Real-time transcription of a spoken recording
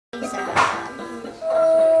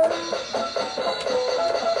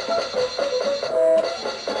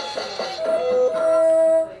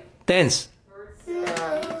Dance.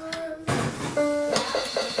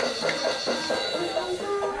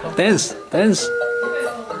 Dance, dance.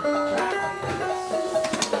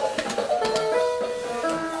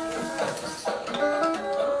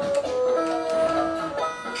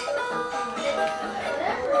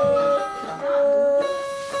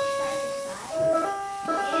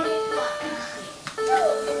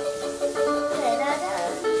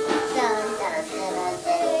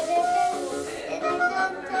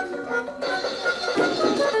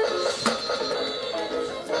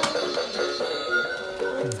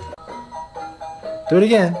 Do it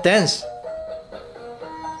again. Dance.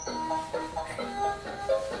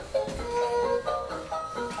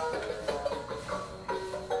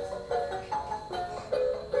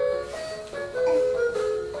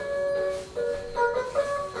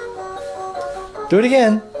 Do it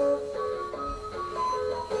again.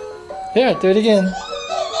 Here, do it again.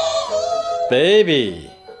 Baby.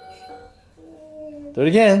 Do it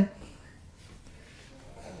again.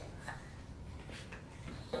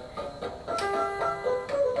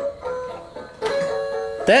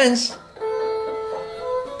 Dance.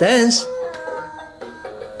 Dance.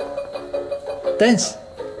 Dance.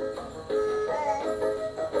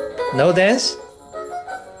 No dance?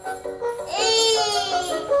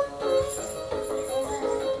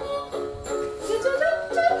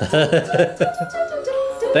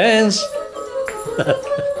 Dance.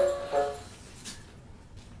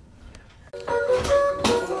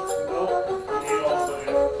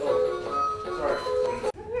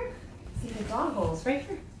 See the dog holes right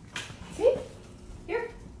here. See?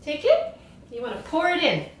 Here, take it. You want to pour it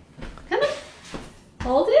in. Come on.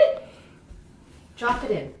 Hold it. Drop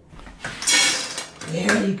it in.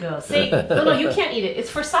 There you go. Say, no, you can't eat it. It's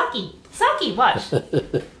for Saki. Saki, watch.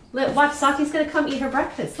 Watch, Saki's going to come eat her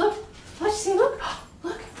breakfast. Look. Watch, see, look.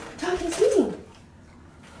 Look, Saki's eating.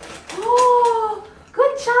 Oh,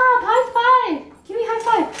 good job. High five. Give me a high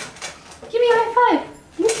five. Give me a high five.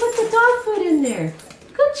 You put the dog food in there.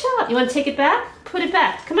 Good job. You want to take it back? Put it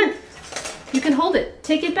back. Come on. You can hold it.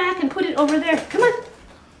 Take it back and put it over there. Come on.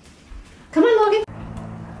 Come on, Logan.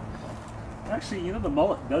 Actually, you know, the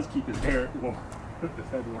mullet does keep his hair warm. His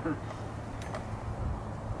head warm.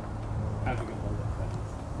 I have to go hold that.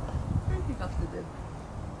 I think that's the did.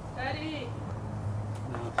 Daddy.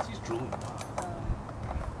 No, because he's drooling.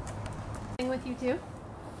 Sing with you too?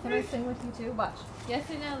 Can I sing with you too? Watch. Yes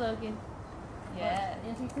or no, Logan? Yeah.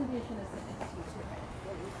 Auntie Cynthia should have sing with you too.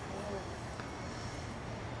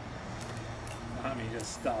 I mean,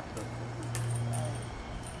 just stop it.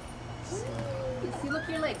 You see, look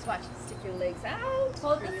your legs. Watch. Stick your legs out.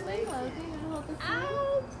 Hold Turn this your way, legs. Logan. Hold this way.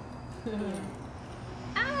 Out.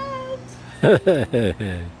 Out. Out.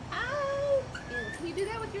 In. Can you do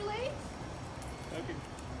that with your legs? Okay.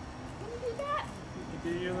 Can you do that?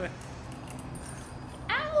 You do your leg.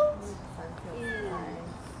 Out. In.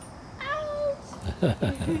 Out.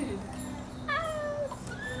 Out.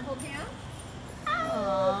 Hold hands.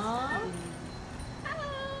 Aww.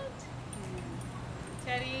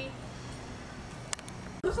 Teddy.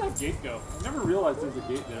 Where's that gate go? I never realized there's a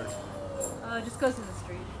gate there. It just goes to the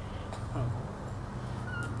street. Huh.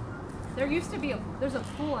 There used to be there's a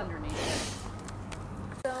pool underneath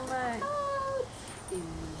it. So much. Out. In.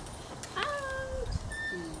 Out.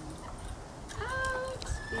 In. Out.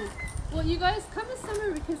 In. Well, you guys come this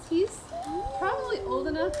summer because he's probably old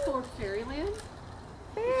enough for Fairyland.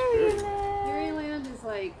 Fairyland. Fairyland is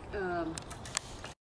like